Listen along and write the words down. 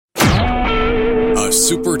A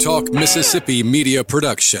Super Talk Mississippi media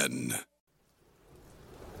production.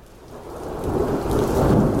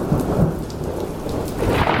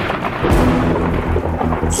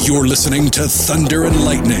 You're listening to Thunder and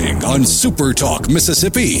Lightning on Super Talk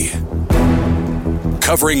Mississippi.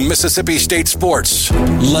 Covering Mississippi State sports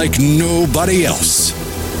like nobody else.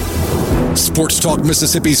 Sports Talk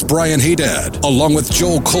Mississippi's Brian Haydad, along with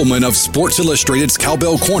Joel Coleman of Sports Illustrated's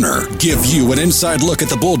Cowbell Corner, give you an inside look at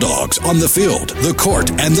the Bulldogs on the field, the court,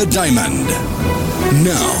 and the diamond.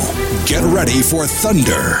 Now, get ready for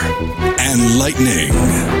Thunder and Lightning.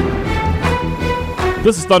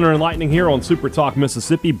 This is Thunder and Lightning here on Super Talk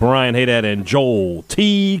Mississippi. Brian Haydad and Joel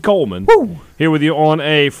T. Coleman here with you on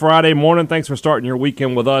a Friday morning. Thanks for starting your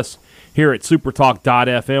weekend with us here at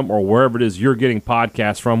supertalk.fm or wherever it is you're getting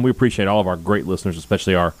podcasts from. We appreciate all of our great listeners,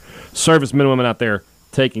 especially our servicemen and women out there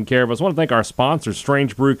taking care of us. I want to thank our sponsors,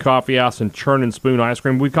 Strange Brew Coffee House and Churn and Spoon Ice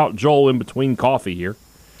Cream. We caught Joel in between coffee here.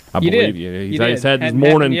 I believe he's had his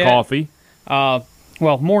morning coffee. Well,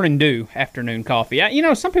 morning dew, afternoon coffee.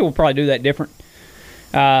 Some people probably do that different.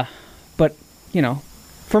 But,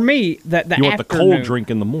 for me, the you want the cold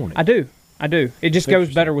drink in the morning. I do. It just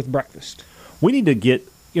goes better with breakfast. We need to get,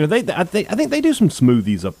 I think they do some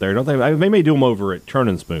smoothies up there, don't they? They may do them over at Churn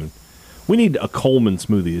and Spoon. We need a Coleman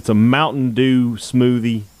smoothie. It's a Mountain Dew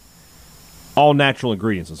smoothie, all natural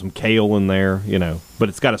ingredients, and some kale in there, but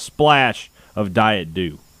it's got a splash of Diet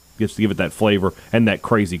Dew. Just to give it that flavor and that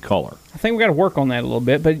crazy color. I think we got to work on that a little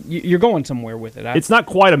bit, but you're going somewhere with it. It's not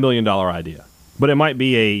quite $1 million idea. But it might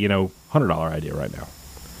be a, $100 idea right now.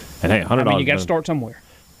 And hey, $100. You got to start somewhere.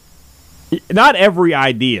 Not every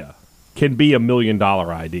idea can be $1 million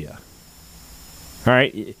idea. All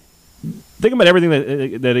right? Think about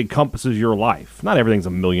everything that encompasses your life. Not everything's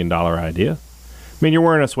 $1 million idea. I mean, you're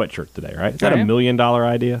wearing a sweatshirt today, right? Is that $1 million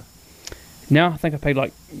idea? No, I think I paid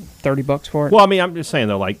like $30 for it. Well, I mean, I'm just saying,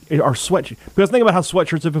 though, like, our sweatshirts, because think about how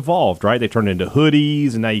sweatshirts have evolved, right? They turned into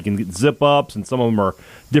hoodies, and now you can get zip-ups, and some of them are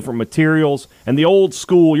different materials. And the old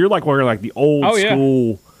school, you're like wearing like the old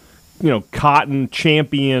school, cotton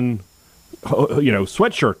champion,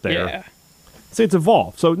 sweatshirt there. Yeah. See, it's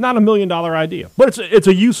evolved. So not $1 million idea, but it's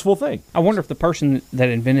a useful thing. I wonder if the person that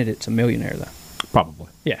invented it's a millionaire, though. Probably.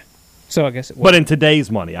 Yeah. So I guess it was. But in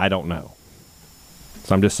today's money, I don't know.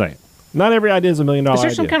 So I'm just saying. Not every idea is $1 million idea. Is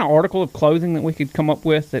there some kind of article of clothing that we could come up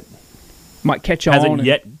with that might catch on? Hasn't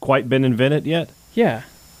yet quite been invented yet? Yeah.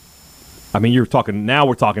 I mean, we're talking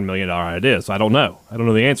 $1 million ideas. So I don't know. I don't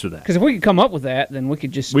know the answer to that. Because if we could come up with that, then we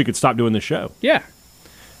could just... We could stop doing the show. Yeah.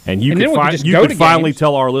 And you could finally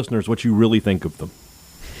tell our listeners what you really think of them.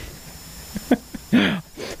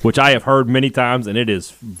 Which I have heard many times, and it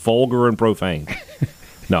is vulgar and profane.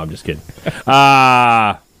 No, I'm just kidding.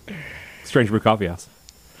 Strange Brew Coffee House.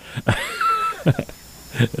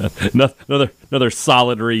 Another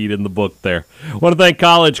solid read in the book there. I want to thank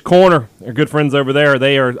College Corner. Our good friends over there.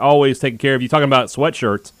 They are always taking care of you. Talking about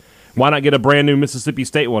sweatshirts, why not get a brand new Mississippi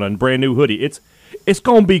State one, a brand new hoodie? It's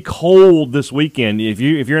going to be cold this weekend. If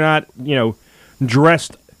you're not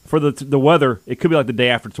dressed for the weather, it could be like the day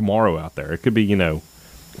after tomorrow out there. It could be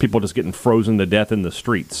people just getting frozen to death in the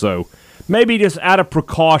streets. So maybe just out of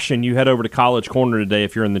precaution, you head over to College Corner today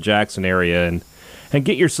if you're in the Jackson area and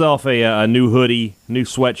get yourself a new hoodie, new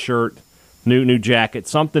sweatshirt, new jacket,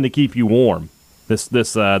 something to keep you warm these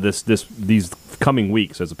coming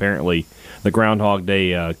weeks, as apparently the Groundhog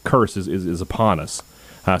Day curse is upon us.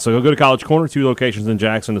 So go to College Corner, 2 locations in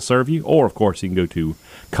Jackson to serve you, or of course you can go to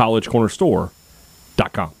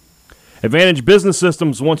collegecornerstore.com. Advantage Business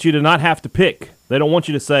Systems wants you to not have to pick. They don't want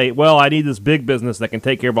you to say, well, I need this big business that can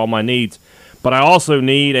take care of all my needs, but I also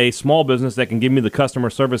need a small business that can give me the customer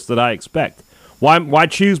service that I expect. Why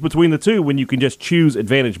choose between the two when you can just choose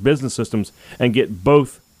Advantage Business Systems and get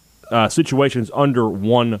both situations under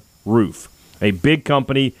one roof? A big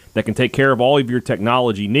company that can take care of all of your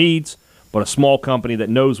technology needs, but a small company that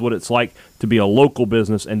knows what it's like to be a local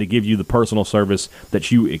business and to give you the personal service that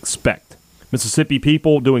you expect. Mississippi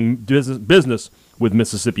people doing business with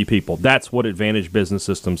Mississippi people. That's what Advantage Business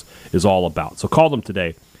Systems is all about. So call them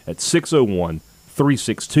today at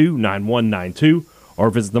 601-362-9192 or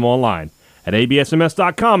visit them online at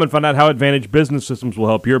absms.com and find out how Advantage Business Systems will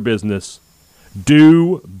help your business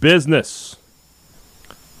do business.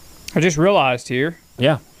 I just realized here.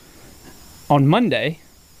 Yeah. On Monday,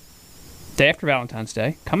 day after Valentine's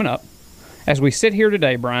Day, coming up, as we sit here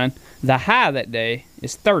today, Brian, the high that day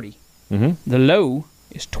is 30. Mm-hmm. The low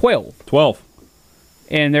is 12. 12.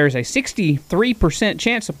 And there's a 63%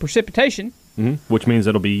 chance of precipitation. Mm-hmm. Which means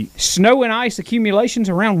it'll be... Snow and ice accumulations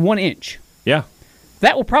around 1 inch. Yeah.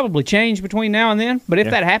 That will probably change between now and then, but if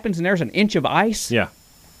that happens and there's an inch of ice,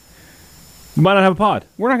 We might not have a pod.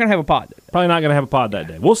 We're not going to have a pod. Probably not going to have a pod that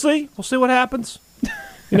day. We'll see. We'll see what happens.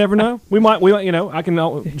 You never know. We might,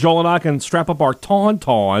 Joel and I can strap up our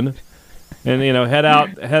tauntaun and, head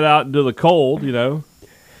out into the cold,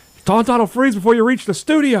 Tauntaun will freeze before you reach the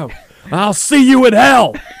studio. I'll see you in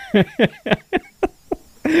hell.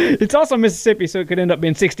 It's also Mississippi, so it could end up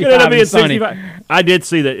being 65 and sunny. 65. I did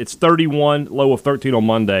see that it's 31, low of 13 on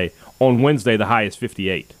Monday. On Wednesday, the high is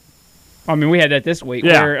 58. I mean, we had that this week.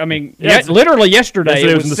 Yeah. Where, literally yesterday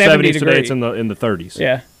it was in the 70 70s. degrees. Today it's in the 30s.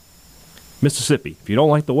 Yeah. Mississippi. If you don't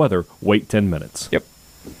like the weather, wait 10 minutes. Yep.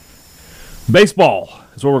 Baseball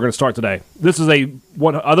is where we're going to start today. This is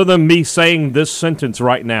other than me saying this sentence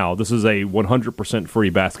right now, this is a 100% free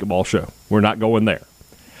basketball show. We're not going there.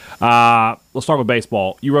 Let's start with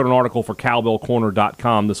baseball. You wrote an article for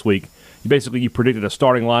cowbellcorner.com this week. You predicted a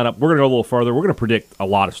starting lineup. We're going to go a little further. We're going to predict a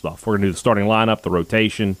lot of stuff. We're going to do the starting lineup, the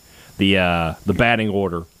rotation, the batting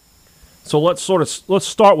order. So let's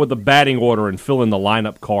start with the batting order and fill in the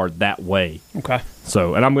lineup card that way. Okay.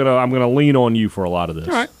 So, and I'm gonna lean on you for a lot of this.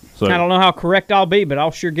 All right. So, I don't know how correct I'll be, but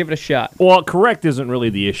I'll sure give it a shot. Well, correct isn't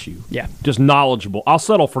really the issue. Yeah. Just knowledgeable. I'll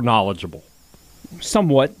settle for knowledgeable.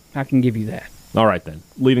 Somewhat. I can give you that. All right, then.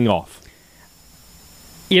 Leading off.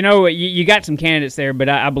 You got some candidates there, but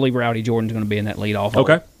I believe Rowdy Jordan's going to be in that leadoff.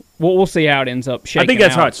 Okay. We'll see how it ends up shaking out. I think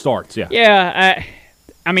that's how it starts, yeah. Yeah.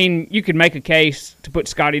 I mean, you could make a case to put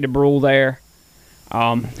Scotty DeBrule there,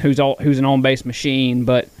 who's an on-base machine,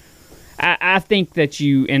 but I think that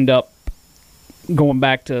you end up going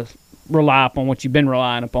back to rely upon what you've been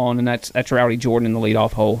relying upon, and that's Rowdy Jordan in the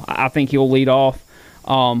leadoff hole. I think he'll lead off.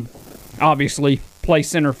 Obviously, play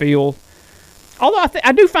center field. Although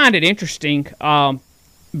I do find it interesting,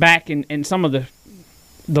 back in some of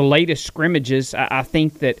the latest scrimmages, I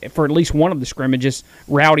think that for at least one of the scrimmages,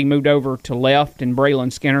 Rowdy moved over to left and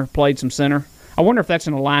Braylon Skinner played some center. I wonder if that's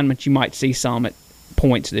an alignment you might see some at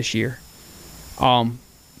points this year.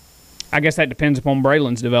 I guess that depends upon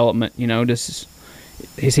Braylon's development.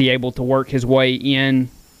 Is he able to work his way in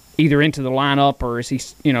either into the lineup, or is he,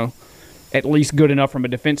 at least good enough from a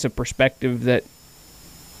defensive perspective that,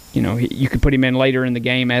 you could put him in later in the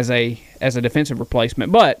game as a defensive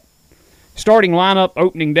replacement. But starting lineup,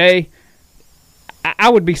 opening day, I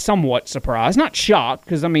would be somewhat surprised. Not shocked,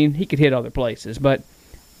 because, he could hit other places. But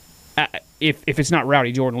if it's not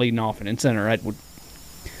Rowdy Jordan leading off and in center, that would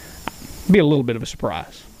be a little bit of a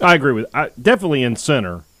surprise. I agree with definitely in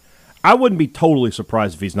center. I wouldn't be totally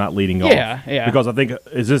surprised if he's not leading off. Yeah. Because I think,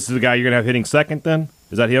 is this the guy you're going to have hitting second then?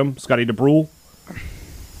 Is that him, Scotty DeBrule?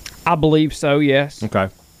 I believe so, yes. Okay.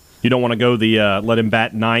 You don't want to go let him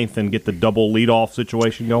bat ninth and get the double leadoff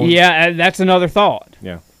situation going? Yeah, that's another thought.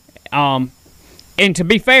 Yeah. And to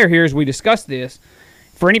be fair here, as we discussed this,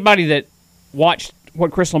 for anybody that watched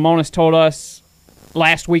what Chris Lemonis told us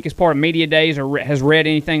last week as part of Media Days or has read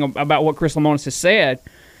anything about what Chris Lemonis has said,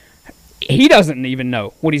 he doesn't even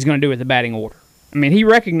know what he's going to do with the batting order. He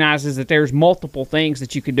recognizes that there's multiple things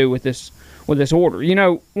that you could do with this order.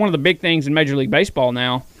 One of the big things in Major League Baseball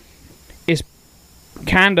now is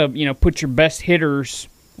kind of, put your best hitters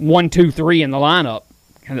 1, 2, 3 in the lineup,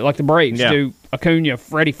 kind of like the Braves do. Acuna,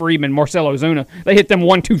 Freddie Freeman, Marcell Ozuna. They hit them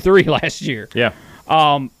 1, 2, 3 last year. Yeah.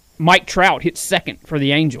 Mike Trout hit second for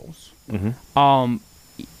the Angels. Mm-hmm.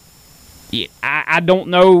 I don't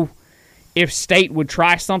know if State would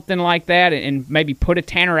try something like that and maybe put a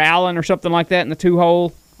Tanner Allen or something like that in the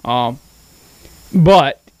 2-hole.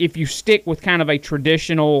 But if you stick with kind of a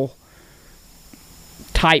traditional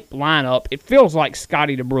type lineup, it feels like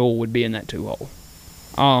Scotty DeBrule would be in that 2-hole.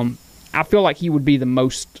 I feel like he would be the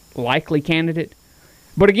most likely candidate.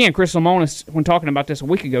 But again, Chris Lemonis, when talking about this a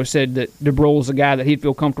week ago, said that DeBrule is a guy that he'd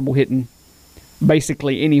feel comfortable hitting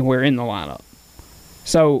basically anywhere in the lineup.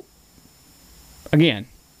 So, again,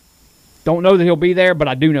 don't know that he'll be there, but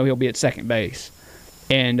I do know he'll be at second base.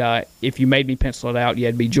 And if you made me pencil it out,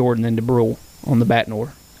 it'd be Jordan and DeBrule on the batting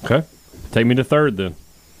order. Okay. Take me to third then.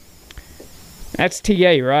 That's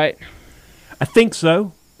TA, right? I think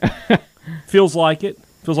so. Feels like it.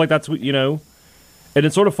 Feels like that's what, and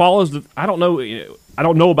it sort of follows the, I don't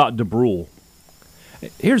know about DeBrule.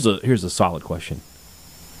 Here's a solid question.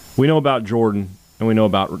 We know about Jordan and we know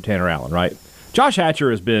about Tanner Allen, right? Josh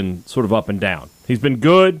Hatcher has been sort of up and down. He's been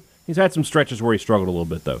good. He's had some stretches where he struggled a little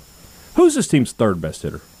bit, though. Who's this team's third best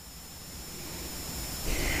hitter?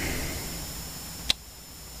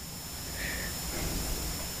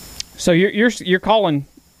 So you're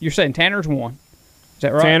saying Tanner's 1. Is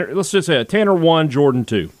that right? Tanner, let's just say Tanner 1, Jordan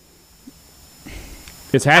 2.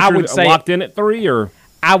 Is Hatcher locked in at 3, or?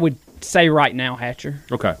 I would say right now Hatcher.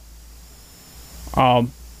 Okay.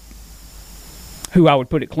 who I would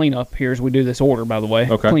put at cleanup here as we do this order, by the way.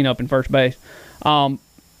 Okay. Cleanup and first base.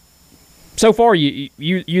 So far, you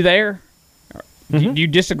there? Do you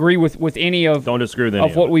disagree with any of Don't disagree with any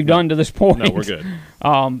of what it. we've done to this point? No, we're good.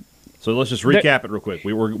 So let's just recap it real quick.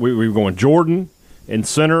 We were going Jordan in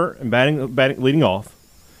center and batting leading off.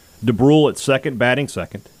 DeBrule at second, batting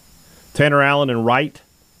second. Tanner Allen in right,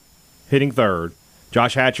 hitting third.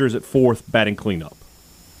 Josh Hatcher's at fourth, batting cleanup.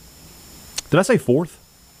 Did I say fourth?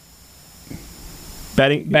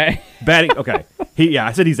 Batting. Okay.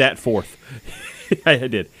 I said he's at fourth. I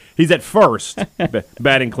did. He's at first,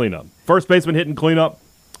 batting cleanup. First baseman hitting cleanup.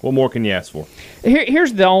 What more can you ask for?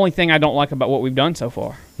 Here's the only thing I don't like about what we've done so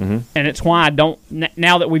far, and it's why I don't.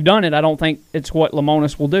 Now that we've done it, I don't think it's what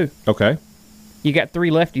Lemonis will do. Okay. You got 3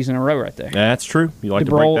 lefties in a row right there. That's true. You like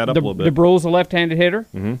to break that up a little bit. DeBrule's a left-handed hitter.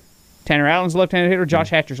 Tanner Allen's a left-handed hitter. Josh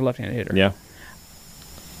Hatcher's a left-handed hitter. Yeah.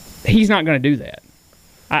 He's not going to do that.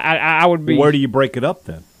 I would be. Where do you break it up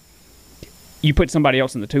then? You put somebody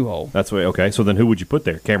else in the 2-hole. That's way. Okay. So then who would you put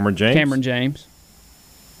there? Cameron James? Cameron James.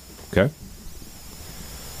 Okay.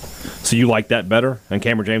 So you like that better? And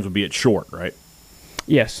Cameron James would be at short, right?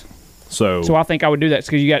 Yes. So I think I would do that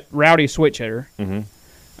because you got Rowdy, a switch hitter.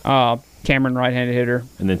 Cameron, right-handed hitter.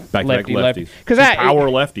 And then back-to-back lefty. lefties. Because power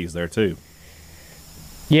lefties there, too.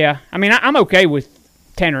 Yeah. I mean, I'm okay with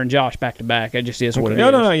Tanner and Josh back-to-back. It just is what it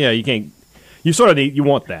is. No. Yeah, you can't. You sort of need. You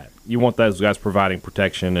want that. You want those guys providing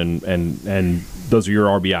protection, and those are your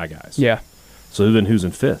RBI guys. Yeah. So then who's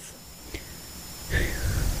in fifth?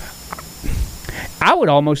 I would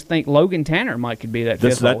almost think Logan Tanner could be that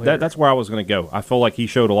fifth hole hitter. That's where I was going to go. I feel like he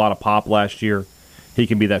showed a lot of pop last year. He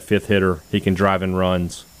can be that fifth hitter. He can drive in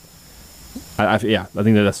runs. I think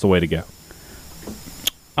that's the way to go.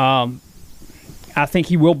 I think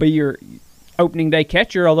he will be your opening day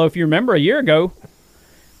catcher, although if you remember a year ago,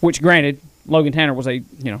 which granted, Logan Tanner was a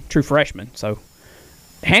true freshman, so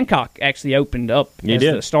Hancock actually opened up as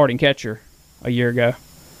the starting catcher a year ago.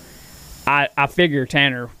 I figure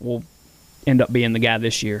Tanner will end up being the guy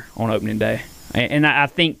this year on opening day. And I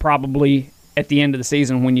think probably at the end of the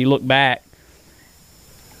season when you look back,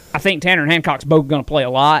 I think Tanner and Hancock's both going to play a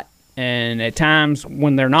lot, and at times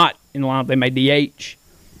when they're not in the lineup, they may DH.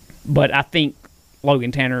 But I think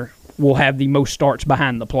Logan Tanner will have the most starts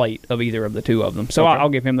behind the plate of either of the two of them. So Okay. I'll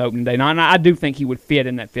give him the opening day. Now, and I do think he would fit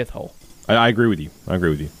in that fifth hole. I agree with you. All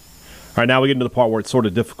right, now we get into the part where it's sort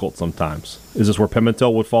of difficult sometimes. Is this where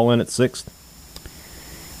Pimentel would fall in at sixth?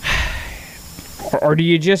 Or do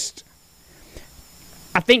you just...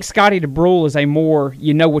 I think Scotty DeBrule is a more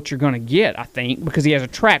what you're going to get, I think, because he has a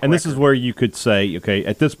track And record. this is where you could say, okay,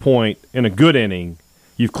 at this point, in a good inning,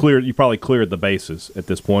 you probably cleared the bases at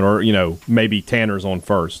this point, or, maybe Tanner's on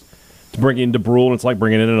first. To bring in DeBrule, and it's like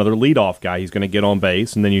bringing in another leadoff guy. He's going to get on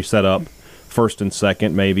base, and then you set up first and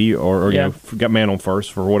second maybe, or got man on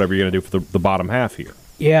first for whatever you're going to do for the bottom half here.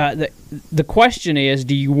 Yeah, the question is,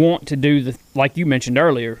 do you want to do like you mentioned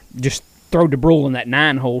earlier, just throw DeBrule in that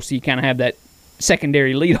 9-hole so you kind of have that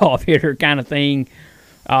secondary leadoff hitter kind of thing,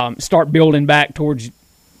 start building back towards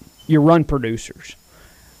your run producers.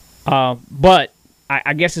 But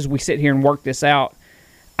I guess as we sit here and work this out,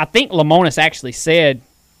 I think Lemonis actually said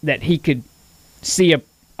that he could see a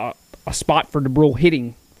spot for DeBrule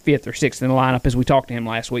hitting 5th or 6th in the lineup as we talked to him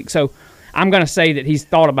last week. So I'm going to say that he's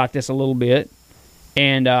thought about this a little bit,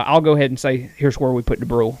 and I'll go ahead and say here's where we put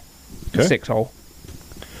DeBrule, the 6th hole.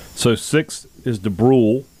 So 6th is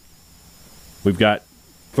DeBrule. We've got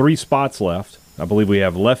 3 spots left. I believe we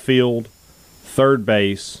have left field, third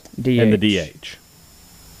base, and the DH.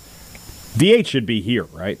 DH should be here,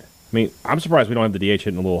 right? I mean, I'm surprised we don't have the DH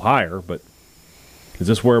hitting a little higher, but is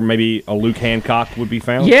this where maybe a Luke Hancock would be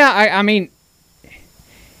found? Yeah, I mean,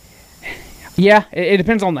 it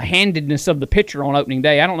depends on the handedness of the pitcher on opening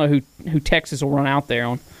day. I don't know who Texas will run out there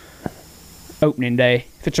on opening day.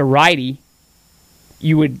 If it's a righty,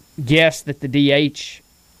 you would guess that the DH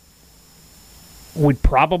would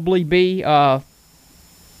probably be either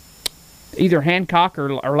Hancock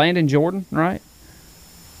or Landon Jordan, right?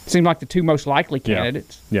 Seems like the two most likely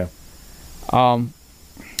candidates. Yeah.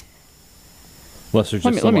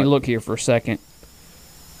 Let me look here for a second.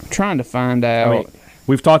 I'm trying to find out. I mean,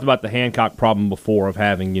 we've talked about the Hancock problem before of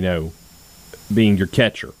having, being your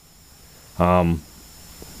catcher. Drew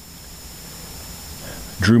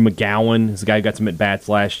McGowan is the guy who got some at-bats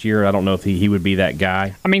last year. I don't know if he would be that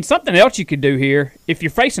guy. I mean, something else you could do here, if you're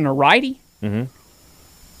facing a righty,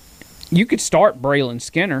 you could start Braylon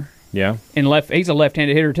Skinner. Yeah. He's a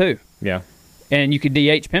left-handed hitter, too. Yeah. And you could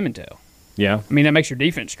DH Pimentel. Yeah. I mean, that makes your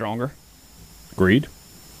defense stronger. Agreed.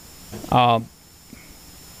 So,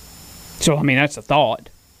 I mean, that's a thought.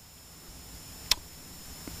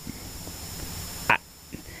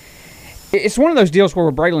 it's one of those deals where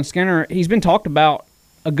with Braylon Skinner, he's been talked about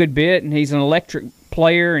a good bit, and he's an electric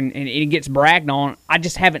player, and he gets bragged on. I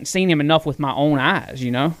just haven't seen him enough with my own eyes,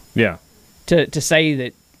 Yeah. to say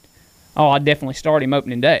that, I'd definitely start him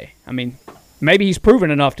opening day. I mean, maybe he's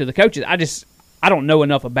proven enough to the coaches. I don't know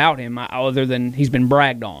enough about him other than he's been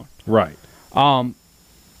bragged on. Right.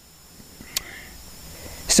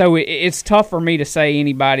 So it's tough for me to say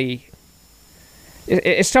anybody.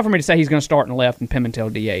 It's tough for me to say he's going to start in left and Pimentel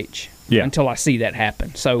DH. Yeah. Until I see that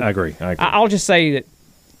happen. So I agree. I'll just say that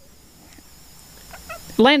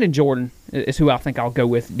Landon Jordan is who I think I'll go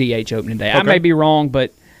with DH opening day. Okay. I may be wrong,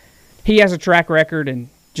 but he has a track record and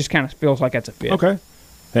just kind of feels like that's a fit. Okay.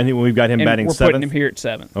 And we've got him And batting we're seventh. putting him here at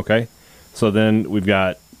 7th. Okay. So then we've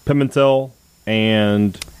got Pimentel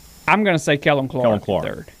and I'm going to say Kellum Clark, Clark.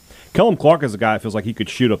 third. Kellum Clark is a guy that feels like he could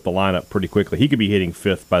shoot up the lineup pretty quickly. He could be hitting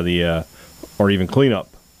 5th by the or even cleanup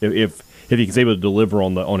if he's able to deliver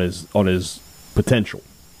on his potential.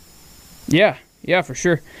 Yeah, for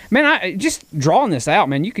sure. Man, I just drawing this out,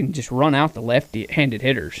 man, you can just run out the left-handed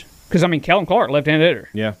hitters. Because, I mean, Kellum Clark, left-handed hitter.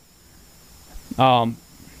 Yeah.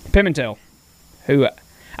 Pimentel, who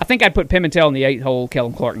I think I'd put Pimentel in the 8 hole,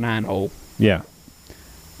 Kellum Clark 9 hole. Yeah.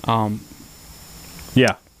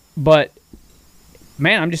 Yeah. But,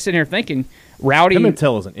 man, I'm just sitting here thinking, Rowdy.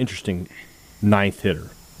 Pimentel is an interesting 9th hitter.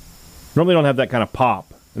 Normally don't have that kind of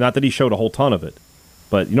pop. Not that he showed a whole ton of it,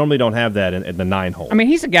 but you normally don't have that in the 9 hole. I mean,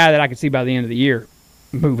 he's a guy that I could see by the end of the year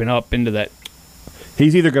moving up into that.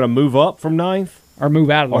 He's either going to move up from 9th Or move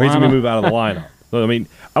out of the or he's going to lineup. move out of the lineup. So, I mean,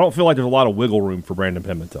 I don't feel like there's a lot of wiggle room for Brandon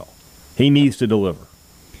Pimentel. He needs to deliver.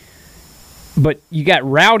 But you got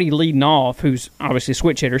Rowdy leading off, who's obviously a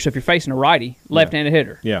switch hitter. So if you're facing a righty, left-handed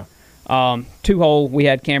hitter. Yeah. 2 hole, we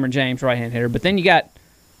had Cameron James, right-handed hitter. But then you got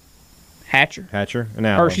Hatcher. And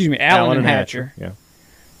Allen. Or, excuse me, Allen and Hatcher. Yeah.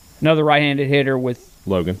 Another right-handed hitter with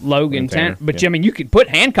Logan. Logan. Tanner. But, Yeah. I mean, you could put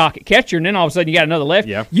Hancock at catcher, and then all of a sudden you got another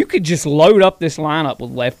lefty. Yeah. You could just load up this lineup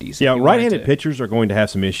with lefties. Yeah, if you right-handed wanted to. pitchers are going to have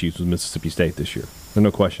some issues with Mississippi State this year. There's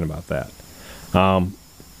no question about that.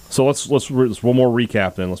 So let's one more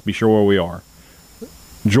recap then. Let's be sure where we are.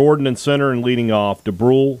 Jordan in center and leading off.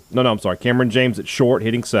 Cameron James at short,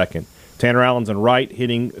 hitting second. Tanner Allen's in right,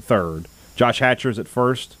 hitting third. Josh Hatcher's at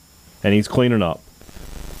first, and he's cleaning up.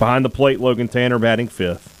 Behind the plate, Logan Tanner batting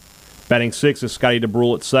 5th. Batting 6th is Scotty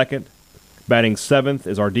DeBrule at second. Batting 7th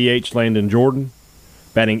is our DH, Landon Jordan.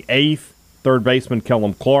 Batting 8th, third baseman,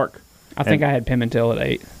 Kellum Clark. I think I had Pimentel at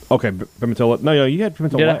 8. Okay, Pimentel. No, you had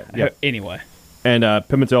Pimentel. Did I? left. Yeah. Anyway, And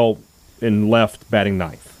Pimentel in left, batting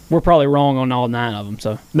 9th. we're probably wrong on all 9 of them.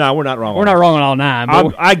 So No, we're not wrong. we're not wrong on all 9.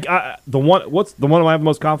 But The one I have the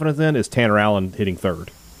most confidence in is Tanner Allen hitting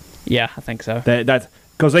third. yeah, I think so. That's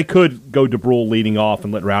because they could go DeBrule leading off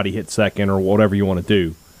and let Rowdy hit second or whatever you want to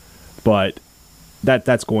do, but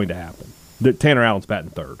that's going to happen. Tanner Allen's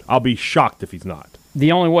batting third. I'll be shocked if he's not.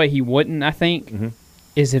 The only way he wouldn't, I think,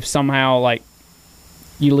 is if somehow like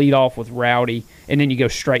you lead off with Rowdy and then you go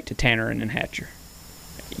straight to Tanner and then Hatcher.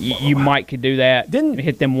 You might could do that. Didn't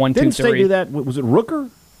hit them 1, 2, 3. Didn't State do that? Was it Rooker?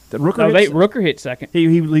 That Rooker? No, hit Rooker hit second.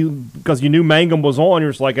 He because you knew Mangum was on.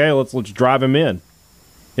 You're just like, hey, let's drive him in.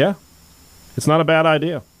 Yeah, it's not a bad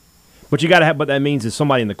idea. But you got to have. But that means is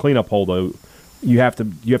somebody in the cleanup hole though. You have to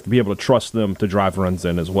be able to trust them to drive runs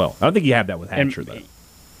in as well. I don't think you have that with Hatcher though.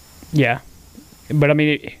 Yeah, but I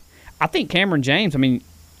mean, I think Cameron James. I mean,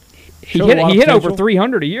 he Showed a lot of hit over potential.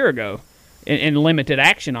 300 a year ago in limited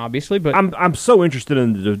action, obviously. But I'm so interested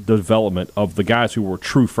in the development of the guys who were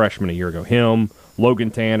true freshmen a year ago. Him, Logan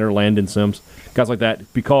Tanner, Landon Sims, guys like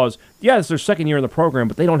that. Because it's their second year in the program,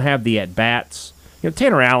 but they don't have the at bats.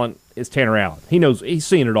 Tanner Allen is Tanner Allen. He knows he's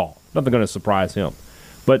seen it all. Nothing going to surprise him.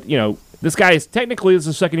 But this guy is technically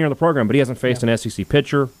his second year in the program, but he hasn't faced an SEC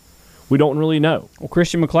pitcher. We don't really know. well,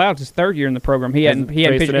 Christian McLeod's his 3rd year in the program. He hadn't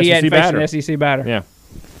Hasn't faced faced an an SEC batter. Yeah.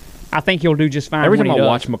 I think he'll do just fine. Every when time he I does.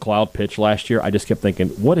 watched McLeod pitch last year, I just kept thinking,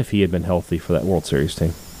 what if he had been healthy for that World Series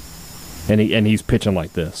team? And he's pitching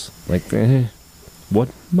like this. Like, what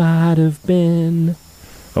might have been.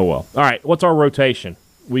 Oh, well. All right, what's our rotation?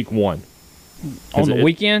 Week 1. on the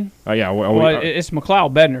weekend. Yeah. It's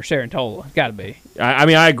McLeod, Bednar, Sarantola. It's got to be. I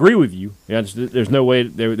mean, I agree with you. Yeah, there's no way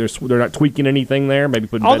they're not tweaking anything there. Maybe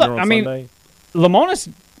putting Bednar on Sunday. Lamona's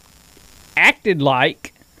acted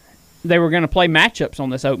like they were going to play matchups on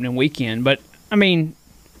this opening weekend, but I mean,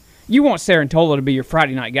 you want Sarantola to be your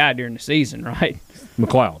Friday night guy during the season, right?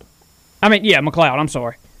 McLeod. I mean, yeah, McLeod. I'm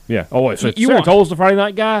sorry. Yeah. Oh, wait. So You Sarantola's the Friday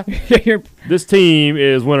night guy? This team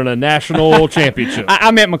is winning a national championship.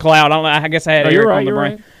 I meant McLeod. I guess I had Eric on the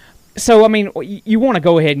brain. Right. So, I mean, you want to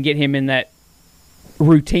go ahead and get him in that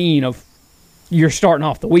routine of you're starting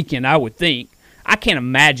off the weekend, I would think. I can't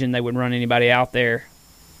imagine they would run anybody out there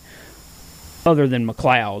other than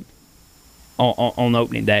McLeod on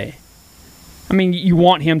opening day. I mean, you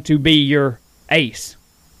want him to be your ace.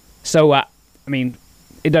 So, I mean,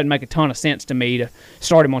 it doesn't make a ton of sense to me to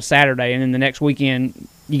start him on Saturday, and then the next weekend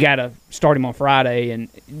you got to start him on Friday. And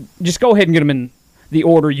just go ahead and get him in the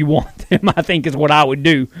order you want him, I think, is what I would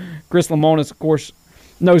do. Chris Lemonis, of course,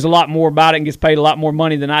 knows a lot more about it and gets paid a lot more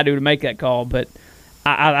money than I do to make that call, but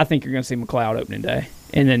I think you're going to see McLeod opening day.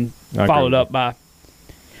 And then followed up by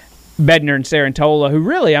Bednar and Sarantola, who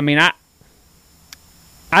really, I mean, I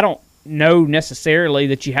don't know necessarily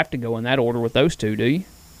that you have to go in that order with those two, do you?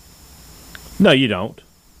 No, you don't.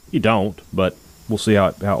 You don't, but we'll see how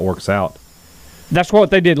it works out. That's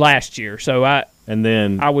what they did last year, so I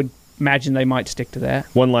would imagine they might stick to that.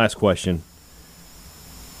 One last question.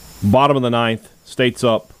 Bottom of the ninth, State's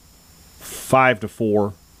up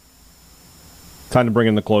 5-4. Time to bring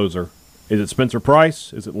in the closer. Is it Spencer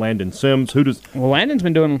Price? Is it Landon Sims? Well, Landon's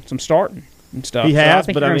been doing some starting and stuff. He has, so I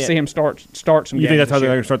think but you're going to see him start some games. You think that's how they're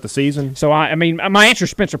year. going to start the season? So I mean, my answer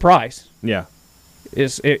is Spencer Price. Yeah.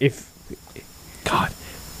 God,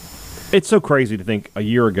 it's so crazy to think a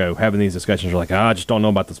year ago having these discussions. We're like, I just don't know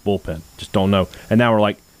about this bullpen. Just don't know. And now we're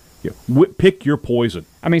like, pick your poison.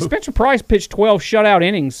 I mean, Spencer Price pitched 12 shutout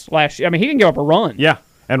innings last year. I mean, he didn't give up a run. Yeah,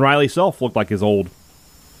 and Riley Self looked like his old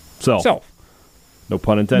self. No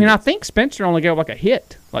pun intended. I mean, I think Spencer only gave up like a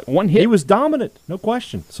hit, like one hit. He was dominant, no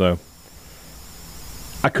question. So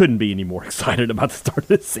I couldn't be any more excited about the start of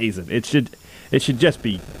this season. It should just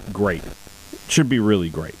be great. It should be really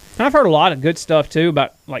great. And I've heard a lot of good stuff too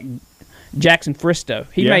about like Jackson Fristow.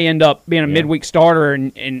 He may end up being a midweek starter,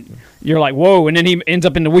 and you're like, whoa, and then he ends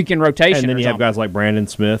up in the weekend rotation. And then you have guys like Brandon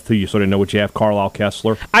Smith, who you sort of know what you have. Carlisle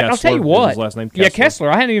Kessler. I'll tell you what. His last name? Kessler. Yeah, Kessler.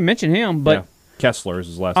 I hadn't even mentioned him, but Kessler is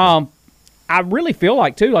his last name. I really feel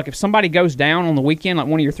like too, like if somebody goes down on the weekend, like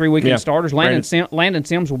one of your 3 weekend starters, Landon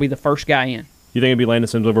Sims will be the first guy in. You think it'd be Landon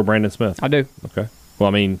Sims over Brandon Smith? I do. Okay. Well,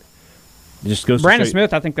 I mean, it just goes. Brandon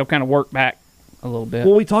Smith, I think they'll kind of work back a little bit.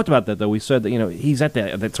 Well, we talked about that though. We said that he's at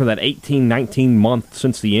that sort of that 18, 19 month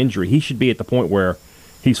since the injury. He should be at the point where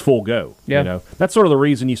he's full go. Yeah. That's sort of the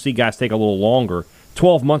reason you see guys take a little longer.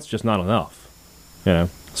 12 months just not enough.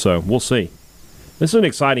 So we'll see. This is an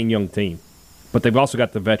exciting young team, but they've also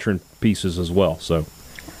got the veteran pieces as well. So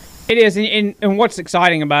it is, and what's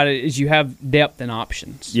exciting about it is you have depth and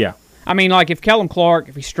options. Yeah. I mean, like if Kellum Clark,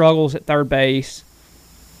 if he struggles at third base,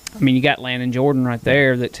 I mean, you got Landon Jordan right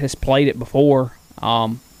there that has played it before.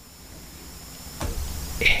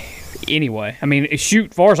 Anyway, I mean, as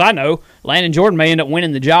far as I know, Landon Jordan may end up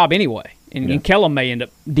winning the job anyway, and Kellum may end up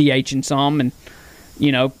DHing some and,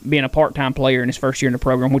 being a part-time player in his first year in the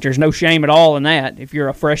program, which there's no shame at all in that. If you're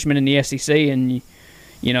a freshman in the SEC and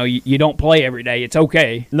you don't play every day, it's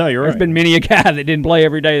okay. No, you're right. There's been many a guy that didn't play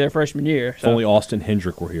every day their freshman year. If only Austin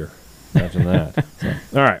Hendrick were here. Imagine that.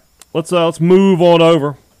 All right, let's move on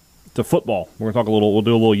over to football. We're gonna talk we'll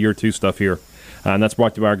do a little year 2 stuff here, and that's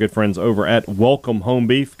brought to you by our good friends over at Welcome Home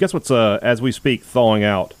Beef. Guess what's as we speak thawing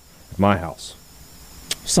out at my house?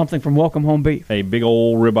 Something from Welcome Home Beef. A big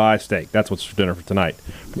old ribeye steak. That's what's for dinner for tonight.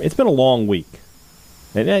 It's been a long week,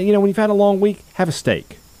 and when you've had a long week, have a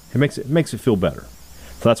steak. It makes it feel better.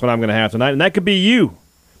 So that's what I'm gonna have tonight, and that could be you,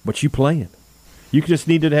 but you playing. You just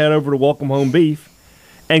need to head over to Welcome Home Beef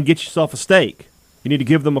and get yourself a steak. You need to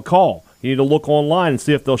give them a call. You need to look online and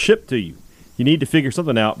see if they'll ship to you. You need to figure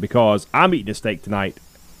something out because I'm eating a steak tonight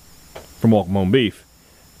from Welcome Home Beef.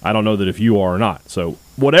 I don't know that if you are or not. So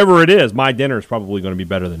whatever it is, my dinner is probably going to be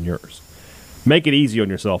better than yours. Make it easy on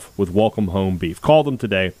yourself with Welcome Home Beef. Call them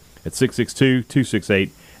today at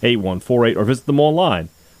 662-268-8148 or visit them online,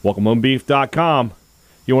 welcomehomebeef.com.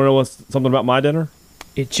 You want to know something about my dinner?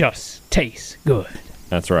 It just tastes good.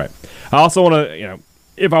 That's right. I also want to,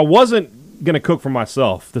 if I wasn't going to cook for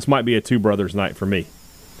myself, this might be a Two Brothers night for me.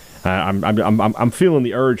 I'm feeling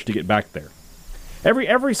the urge to get back there.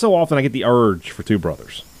 Every so often I get the urge for Two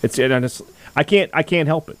Brothers. I can't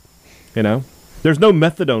help it. There's no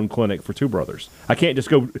methadone clinic for Two Brothers. I can't just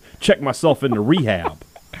go check myself into rehab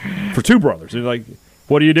for Two Brothers. They're like,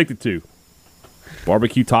 what are you addicted to?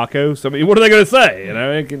 Barbecue tacos? I mean, what are they going to say?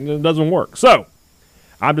 It doesn't work. So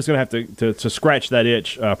I'm just going to have to scratch that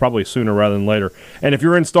itch probably sooner rather than later. And if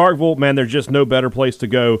you're in Starkville, man, there's just no better place to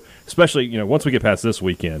go, especially once we get past this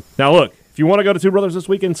weekend. Now, look, if you want to go to Two Brothers this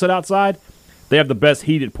weekend and sit outside, they have the best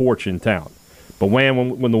heated porch in town. But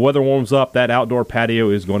when the weather warms up, that outdoor patio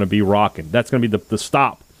is going to be rocking. That's going to be the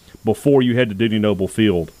stop before you head to Dudy Noble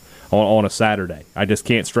Field on a Saturday. I just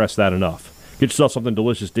can't stress that enough. Get yourself something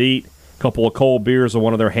delicious to eat, a couple of cold beers or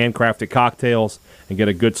one of their handcrafted cocktails, and get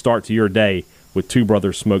a good start to your day with Two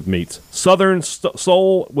Brothers Smoked Meats. Southern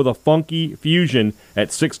soul with a funky fusion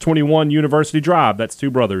at 621 University Drive. That's Two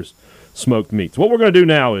Brothers Smoked Meats. What we're going to do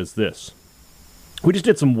now is this. We just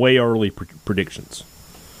did some way early predictions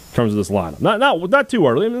in terms of this lineup. Not too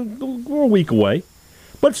early. I mean, we're a week away,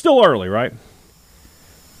 but still early, right?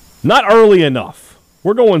 Not early enough.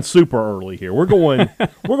 We're going super early here. We're going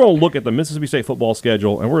to look at the Mississippi State football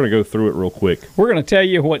schedule, and we're going to go through it real quick. We're going to tell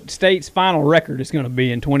you what State's final record is going to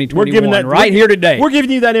be in 2021 here today. We're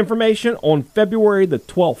giving you that information on February the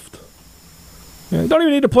 12th. You don't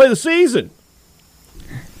even need to play the season.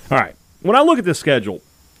 All right. When I look at this schedule,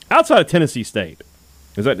 outside of Tennessee State,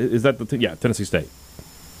 is that Tennessee State.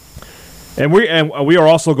 And we are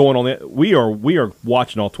also going on the we are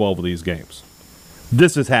watching all 12 of these games.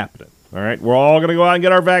 This is happening. All right, we're all going to go out and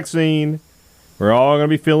get our vaccine. We're all going to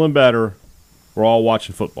be feeling better. We're all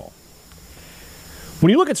watching football. When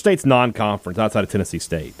you look at State's non-conference outside of Tennessee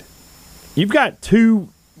State, you've got two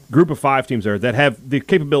group of 5 teams there that have the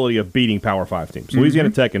capability of beating Power 5 teams. Louisiana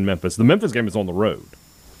Tech and Memphis. The Memphis game is on the road.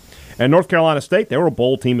 And North Carolina State, they were a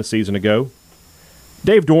bowl team a season ago.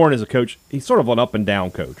 Dave Doeren is a coach. He's sort of an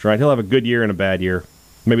up-and-down coach, right? He'll have a good year and a bad year.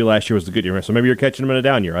 Maybe last year was the good year, so maybe you're catching him in a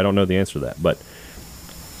down year. I don't know the answer to that, but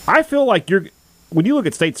I feel like when you look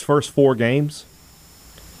at State's first 4 games,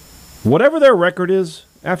 whatever their record is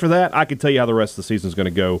after that, I can tell you how the rest of the season is going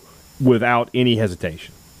to go without any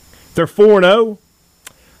hesitation. If they're 4-0,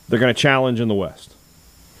 they're going to challenge in the West.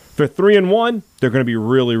 If they're 3-1, they're going to be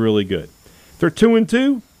really, really good. If they're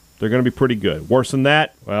 2-2, they're going to be pretty good. Worse than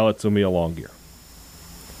that, well, it's going to be a long year.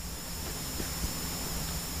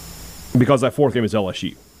 Because that 4th game is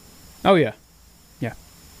LSU. Oh, yeah. Yeah.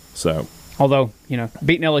 So, although,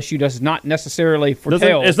 beating LSU does not necessarily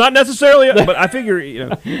foretell. It's not necessarily, but I figure,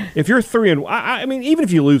 if you're 3-1, I mean, even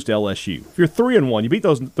if you lose to LSU, if you're 3-1, you beat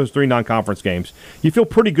those 3 non-conference games, you feel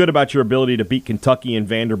pretty good about your ability to beat Kentucky and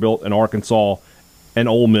Vanderbilt and Arkansas and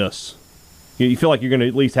Ole Miss. You feel like you're going to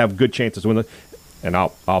at least have good chances to win and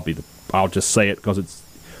I'll just say it because it's,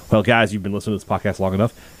 well, guys, you've been listening to this podcast long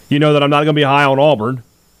enough. You know that I'm not going to be high on Auburn.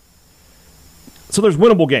 So there's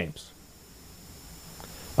winnable games.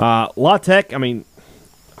 La Tech, I mean,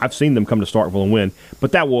 I've seen them come to Starkville and win,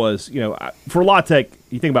 but that was, for La Tech,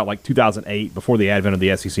 you think about like 2008, before the advent of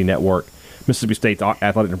the SEC network, Mississippi State's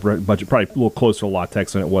athletic budget probably a little closer to La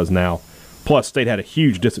Tech's than it was now. Plus, State had a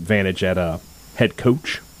huge disadvantage at head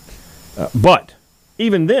coach. But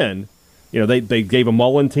even then, they gave a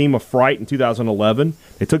Mullen team a fright in 2011.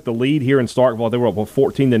 They took the lead here in Starkville. They were up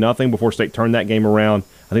 14-0 before State turned that game around.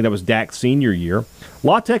 I think that was Dak's senior year.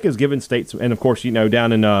 La Tech has given State, and of course,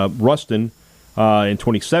 down in Ruston in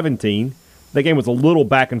 2017, that game was a little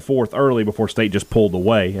back and forth early before State just pulled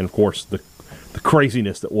away. And of course, the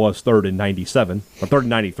craziness that was 3rd and 97, or 3rd and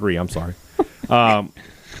 93. I'm sorry.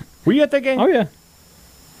 Were you at that game? Oh yeah.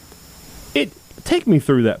 Take me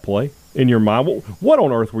through that play in your mind. What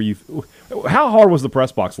on earth were you? How hard was the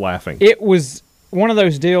press box laughing? It was one of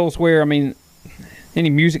those deals where, I mean, any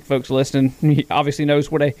music folks listening obviously knows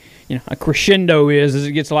what a crescendo is as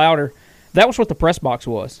it gets louder. That was what the press box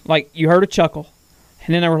was. Like, you heard a chuckle,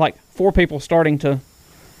 and then there were like 4 people starting to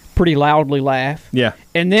pretty loudly laugh. Yeah.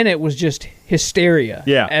 And then it was just hysteria.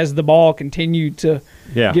 Yeah. As the ball continued to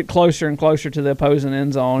get closer and closer to the opposing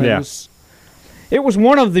end zone. Yeah. It was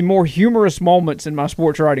one of the more humorous moments in my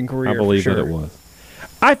sports writing career. I believe for sure. that it was.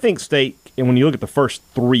 I think State, and when you look at the first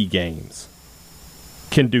 3 games,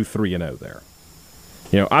 can do 3-0 there.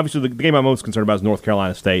 Obviously the game I'm most concerned about is North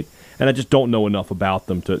Carolina State, and I just don't know enough about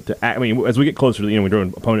them to I mean, as we get closer to we're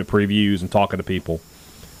doing opponent previews and talking to people,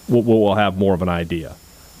 we'll have more of an idea.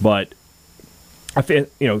 But I feel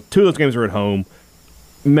 2 of those games are at home.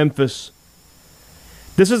 Memphis.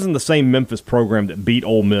 This isn't the same Memphis program that beat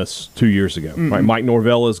Ole Miss 2 years ago. Right? Mike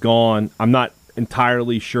Norvell is gone. I'm not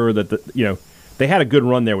entirely sure that they had a good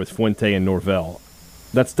run there with Fuente and Norvell.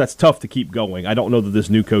 That's tough to keep going. I don't know that this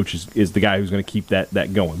new coach is the guy who's going to keep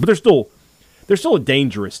that going. But they're still a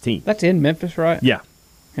dangerous team. That's in Memphis, right? Yeah.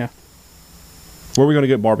 Yeah. Where are we going to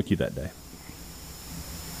get barbecue that day?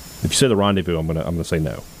 If you say the Rendezvous, I'm gonna say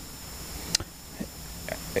no.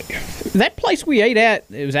 That place we ate at,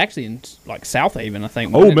 it was actually in like South Haven, I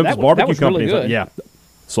think. Oh, Memphis Barbecue that was Company. Really good. Yeah,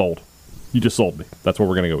 sold. You just sold me. That's where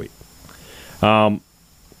we're gonna go eat.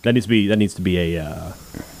 That needs to be a.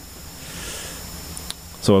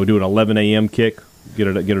 So we do an 11 a.m. kick. Get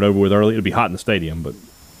it over with early. It'll be hot in the stadium, but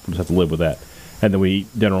we'll just have to live with that. And then we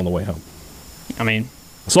eat dinner on the way home. I mean,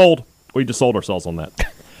 sold. We just sold ourselves on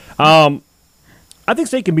that. I think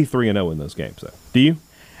State can be 3-0 in those games, though. Do you?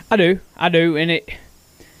 I do, and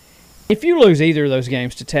if you lose either of those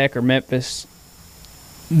games to Tech or Memphis,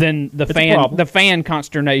 then the fan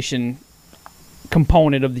consternation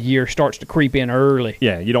component of the year starts to creep in early.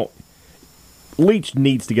 Yeah, you don't. Leach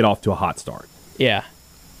needs to get off to a hot start. Yeah.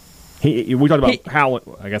 We talked about Howland.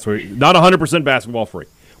 I guess we're not 100% basketball free.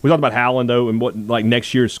 We talked about Howland, though, and what like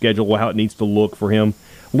next year's schedule, how it needs to look for him.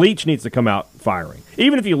 Leach needs to come out firing.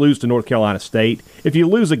 Even if you lose to North Carolina State, if you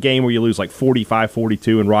lose a game where you lose like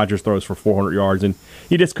 45-42 and Rogers throws for 400 yards and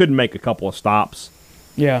you just couldn't make a couple of stops.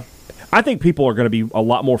 Yeah. I think people are going to be a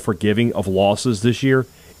lot more forgiving of losses this year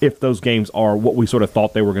if those games are what we sort of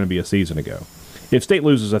thought they were going to be a season ago. If State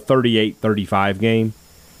loses a 38-35 game,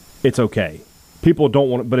 it's okay. People don't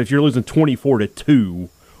want to, but if you're losing 24-2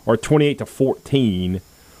 or 28-14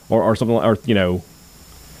 or something, or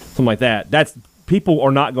something like that, that's people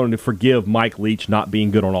are not going to forgive Mike Leach not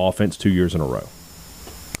being good on offense 2 years in a row.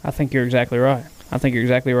 I think you're exactly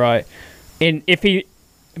right. And if he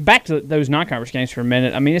back to those non-conference games for a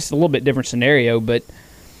minute, I mean it's a little bit different scenario, but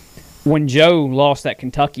when Joe lost that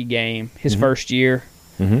Kentucky game his first year,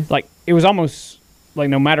 like it was almost like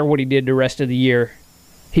no matter what he did the rest of the year,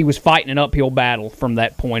 he was fighting an uphill battle from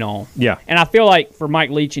that point on. Yeah. And I feel like for Mike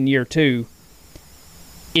Leach in year 2,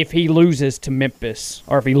 if he loses to Memphis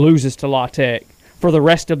or if he loses to La Tech, for the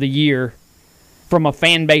rest of the year, from a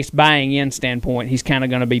fan base buying in standpoint, he's kind of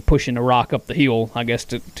going to be pushing a rock up the hill, I guess,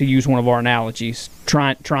 to use one of our analogies,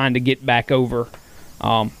 trying to get back over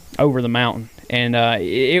the mountain. And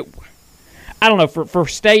I don't know, for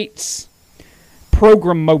State's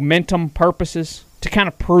program momentum purposes, to kind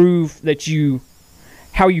of prove that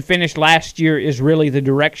how you finished last year is really the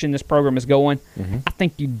direction this program is going, I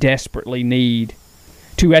think you desperately need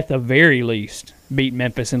to, at the very least, beat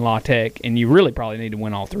Memphis and La Tech, and you really probably need to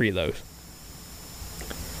win all 3 of those.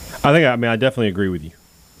 I definitely agree with you.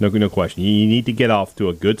 No question. You need to get off to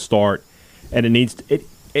a good start, and it needs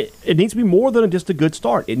to be more than just a good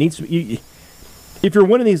start. It needs to be, if you're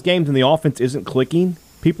winning these games and the offense isn't clicking,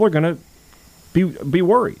 people are going to be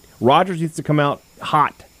worried. Rogers needs to come out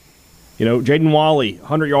hot. Jaden Wally,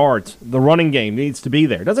 100 yards. The running game needs to be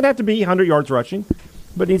there. It doesn't have to be 100 yards rushing,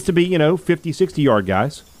 but it needs to be, 50, 60-yard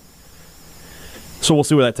guys. So we'll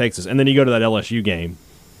see where that takes us. And then you go to that LSU game.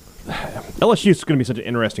 LSU is going to be such an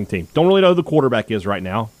interesting team. Don't really know who the quarterback is right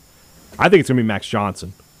now. I think it's going to be Max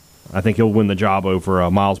Johnson. I think he'll win the job over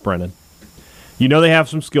Miles Brennan. They have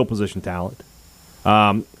some skill position talent.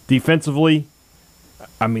 Defensively,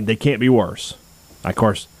 they can't be worse. Of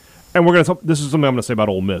course. And this is something I'm going to say about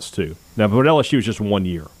Ole Miss, too. Now, but LSU is just 1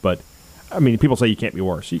 year. But, people say you can't be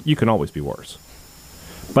worse. You can always be worse.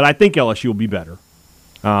 But I think LSU will be better.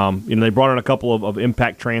 They brought in a couple of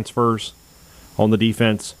impact transfers on the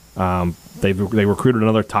defense. They recruited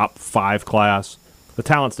another top 5 class. The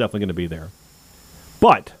talent's definitely going to be there.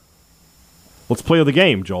 But let's play the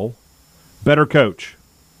game, Joel. Better coach.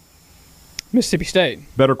 Mississippi State.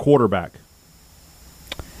 Better quarterback.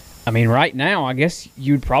 Right now, I guess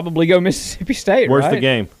you'd probably go Mississippi State. Where's right? the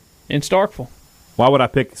game? In Starkville. Why would I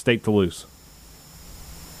pick State to lose?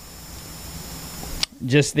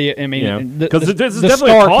 Just because this is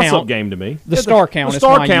definitely a toss-up game to me. The star count. The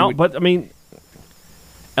star count, but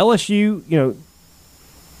LSU,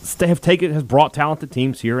 has brought talented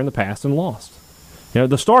teams here in the past and lost.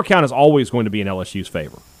 The star count is always going to be in LSU's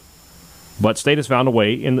favor, but State has found a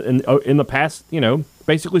way in the past,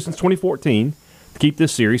 basically since 2014, to keep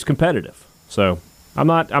this series competitive. So I'm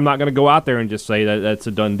not going to go out there and just say that that's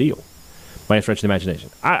a done deal by any stretch of the imagination.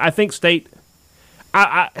 I think State.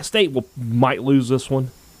 State might lose this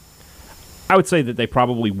one. I would say that they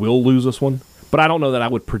probably will lose this one, but I don't know that I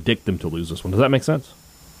would predict them to lose this one. Does that make sense?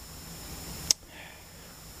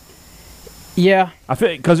 Yeah, I feel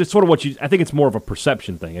because it's sort of I think it's more of a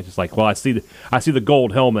perception thing. It's just like, well, I see the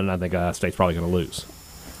gold helmet, and I think State's probably going to lose.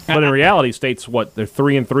 But in reality, State's they're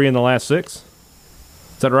 3-3 in the last 6. Is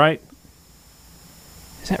that right?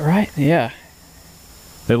 Is that right? Yeah.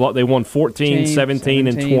 They won 14, 17,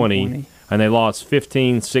 and 20. And they lost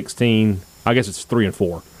 15, 16. I guess it's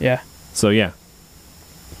 3-4. Yeah. So yeah.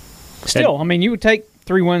 Still, you would take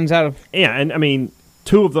 3 wins out of. Yeah, and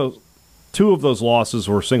two of those losses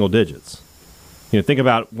were single digits. Think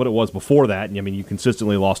about what it was before that. And you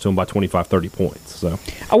consistently lost to them by 25, 30 points. So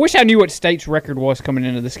I wish I knew what State's record was coming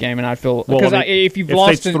into this game, and I'd feel because if you've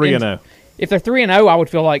lost State's 3-0. If they're 3-0, I would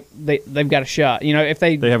feel like they've got a shot. If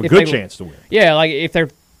they have a good chance to win. Yeah, like if they're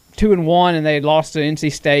 2-1 and they lost to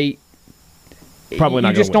NC State. Probably not.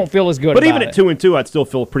 You just don't feel as good. But even at at 2-2, I'd still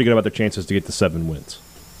feel pretty good about their chances to get to 7 wins.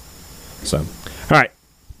 So, all right,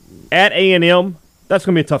 at A&M, that's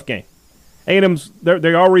going to be a tough game. A&M's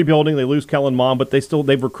they are rebuilding. They lose Kellen Mond, but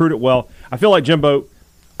they've recruited well. I feel like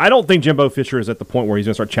I don't think Jimbo Fisher is at the point where he's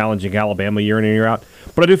going to start challenging Alabama year in and year out.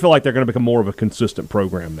 But I do feel like they're going to become more of a consistent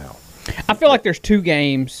program now. I feel like there's 2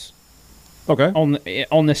 games Okay.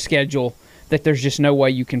 on the schedule that there's just no way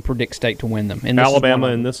you can predict State to win them. And this Alabama,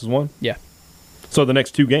 is and this is one? Yeah. So the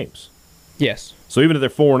next 2 games. Yes. So even if they're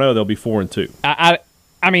 4-0, they'll be 4-2.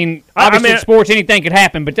 I mean, obviously in sports anything could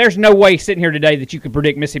happen, but there's no way sitting here today that you could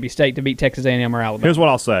predict Mississippi State to beat Texas A&M or Alabama. Here's what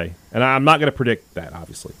I'll say, and I'm not going to predict that,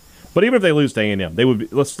 obviously. But even if they lose to A&M, they would be,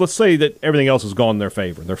 let's say that everything else has gone in their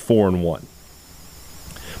favor. They're 4-1.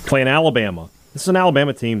 Playing Alabama. This is an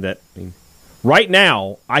Alabama team that, right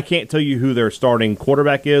now, I can't tell you who their starting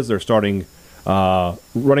quarterback is, their starting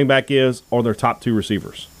running back is, or their top 2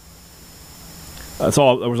 receivers. That's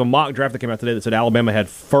all. There was a mock draft that came out today that said Alabama had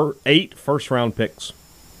 8 first-round picks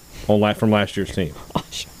from last year's team.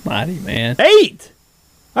 Gosh, mighty man. 8!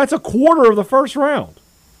 That's a quarter of the first round.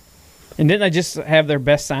 And didn't they just have their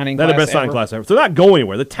best signing They're class the best signing ever? class ever. So they're not going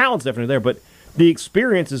anywhere. The talent's definitely there, but the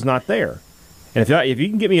experience is not there. And if you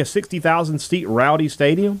can get me a 60,000-seat rowdy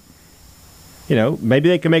stadium, maybe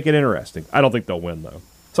they can make it interesting. I don't think they'll win, though.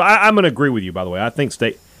 So I'm going to agree with you, by the way. I think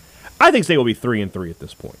State will be 3-3 at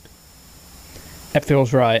this point. That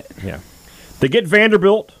feels right. Yeah. They get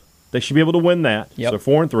Vanderbilt. They should be able to win that. Yep. So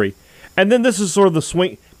 4-3. And then this is sort of the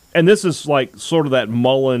swing, and this is like sort of that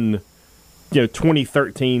Mullen,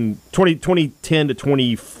 2010 to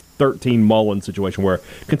 2013 Mullen situation where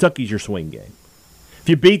Kentucky's your swing game. If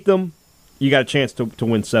you beat them, you got a chance to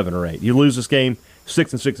win 7 or 8. You lose this game,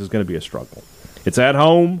 6-6 is going to be a struggle. It's at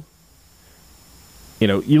home.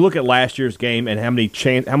 You look at last year's game and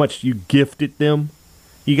how much you gifted them.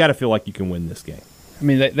 You got to feel like you can win this game. I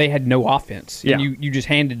mean, they had no offense. Yeah. And you just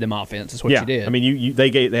handed them offense. Is what you did. I mean, they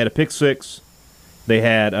had a pick 6. They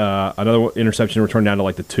had another interception returned down to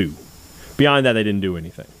like the 2. Beyond that, they didn't do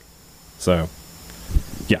anything. So,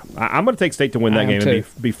 yeah, I'm going to take State to win that game and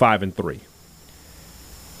be 5-3.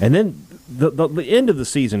 And then the end of the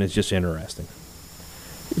season is just interesting.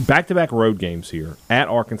 Back-to-back road games here at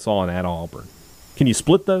Arkansas and at Auburn. Can you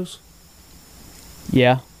split those?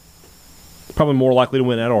 Yeah. Probably more likely to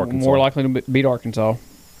win at Arkansas. More likely to beat Arkansas.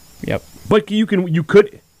 Yep. But you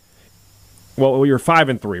could. Well, you're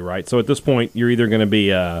 5-3, right? So at this point, you're either going to be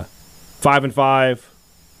 5-5, 6-4,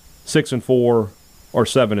 or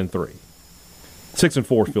 7-3.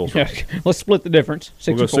 6-4 feels right. Let's split the difference. 6-4.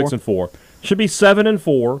 We'll go 6-4. Should be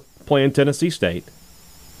 7-4 playing Tennessee State.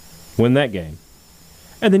 Win that game,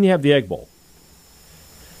 and then you have the Egg Bowl.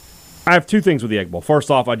 I have 2 things with the Egg Bowl. First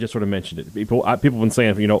off, I just sort of mentioned it. People have been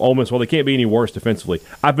saying, Ole Miss, well, they can't be any worse defensively.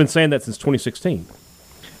 I've been saying that since 2016.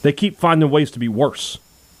 They keep finding ways to be worse.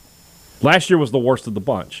 Last year was the worst of the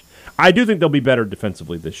bunch. I do think they'll be better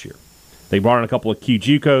defensively this year. They brought in a couple of key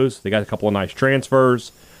JUCOs. They got a couple of nice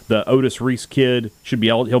transfers. The Otis Reese kid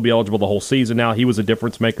he'll be eligible the whole season now. He was a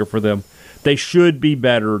difference maker for them. They should be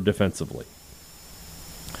better defensively.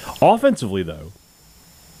 Offensively, though,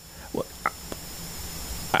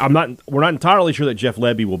 we're not entirely sure that Jeff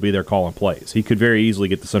Lebby will be there calling plays. He could very easily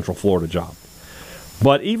get the Central Florida job.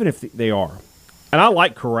 But even if they are, and I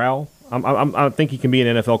like Corral, I think he can be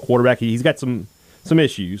an NFL quarterback. He's got some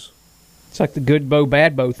issues. It's like the good Bo,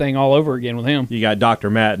 bad Bo thing all over again with him. You got Dr.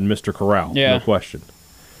 Matt and Mr. Corral, yeah. No question.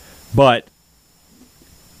 But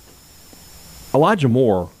Elijah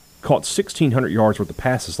Moore caught 1,600 yards worth of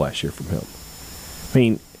passes last year from him. I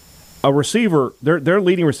mean, a receiver, their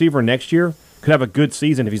leading receiver next year could have a good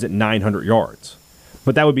season if he's at 900 yards.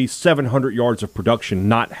 But that would be 700 yards of production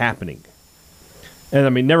not happening. And, I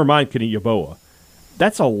mean, never mind Kenny Yeboah.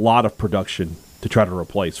 That's a lot of production to try to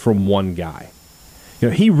replace from one guy.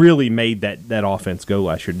 He really made that offense go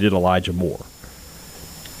last year, did Elijah Moore.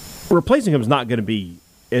 Replacing him is not going to be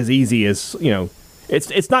as easy as,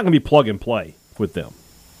 it's not going to be plug and play with them.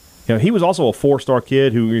 He was also a 4-star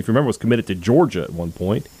kid who, if you remember, was committed to Georgia at one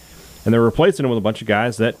point. And they're replacing him with a bunch of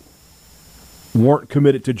guys that weren't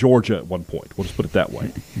committed to Georgia at one point. We'll just put it that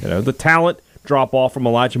way. The talent drop off from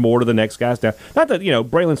Elijah Moore to the next guys down. Not that,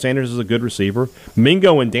 Braylon Sanders is a good receiver.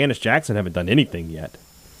 Mingo and Danis Jackson haven't done anything yet.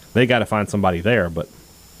 They got to find somebody there.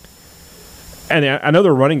 And I know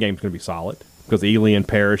their running game's going to be solid because Ely and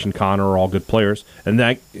Parrish and Connor are all good players.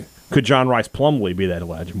 And could John Rice Plumlee be that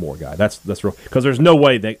Elijah Moore guy? That's real. Because there's no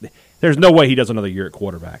way he does another year at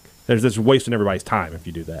quarterback. There's wasting everybody's time if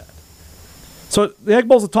you do that. So the Egg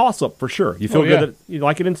Bowl's a toss-up for sure. You feel good that you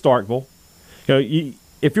like it in Starkville.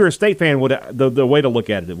 If you're a State fan, the way to look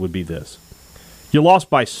at it would be this: you lost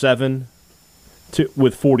by 7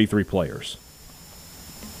 with 43 players.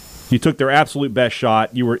 You took their absolute best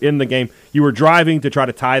shot. You were in the game. You were driving to try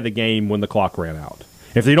to tie the game when the clock ran out.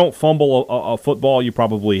 If they don't fumble a football, you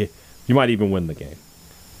might even win the game.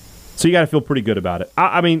 So you got to feel pretty good about it.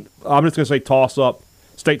 I mean, I'm just going to say toss-up.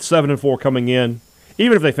 State 7-4 coming in.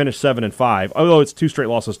 Even if they finish 7-5, although it's 2 straight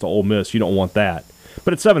losses to Ole Miss, you don't want that.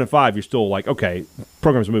 But at 7-5, you're still like, okay,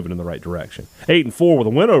 program's moving in the right direction. 8-4 with a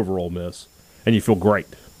win over Ole Miss, and you feel great.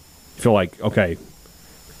 You feel like, okay,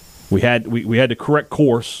 we had to correct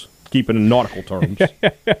course, keep it in nautical terms.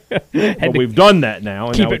 But we've done that now,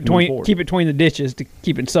 and now we can move forward. Keep it between the ditches to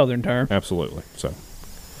keep it in Southern term. Absolutely.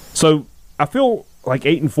 So I feel like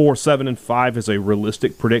 8-4, 7-5 is a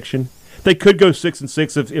realistic prediction. They could go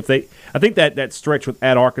 6-6 if they. I think that stretch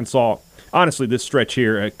at Arkansas. Honestly, this stretch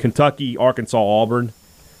here at Kentucky, Arkansas, Auburn.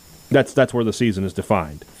 That's where the season is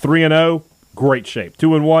defined. 3-0, great shape.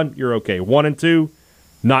 2-1, you're okay. 1-2,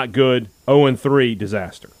 not good. 0-3,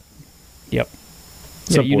 disaster. Yep.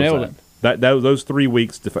 Simple you nailed it. Those 3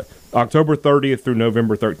 weeks, October 30th through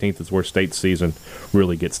November 13th is where state season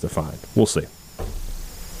really gets defined. We'll see.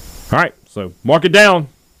 All right, so mark it down.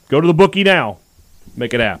 Go to the bookie now.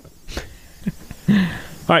 Make it happen. All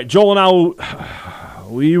right, Joel and I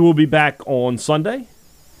we will be back on Sunday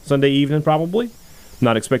evening probably.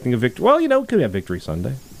 Not expecting a victory. Well, it could have victory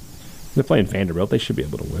Sunday. They're playing Vanderbilt. They should be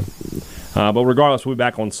able to win. But regardless, we'll be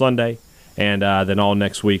back on Sunday, and then all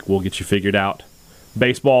next week we'll get you figured out.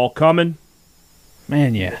 Baseball coming.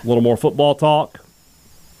 Man, yeah. A little more football talk.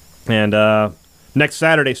 And next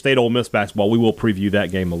Saturday, State Ole Miss basketball. We will preview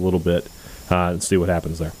that game a little bit and see what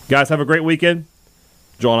happens there. Guys, have a great weekend.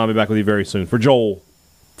 Joel and I'll be back with you very soon. For Joel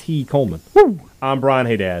T. Coleman, I'm Brian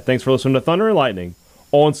Haydad. Thanks for listening to Thunder and Lightning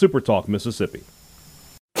on Super Talk Mississippi.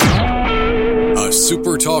 A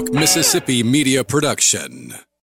Super Talk Mississippi media production.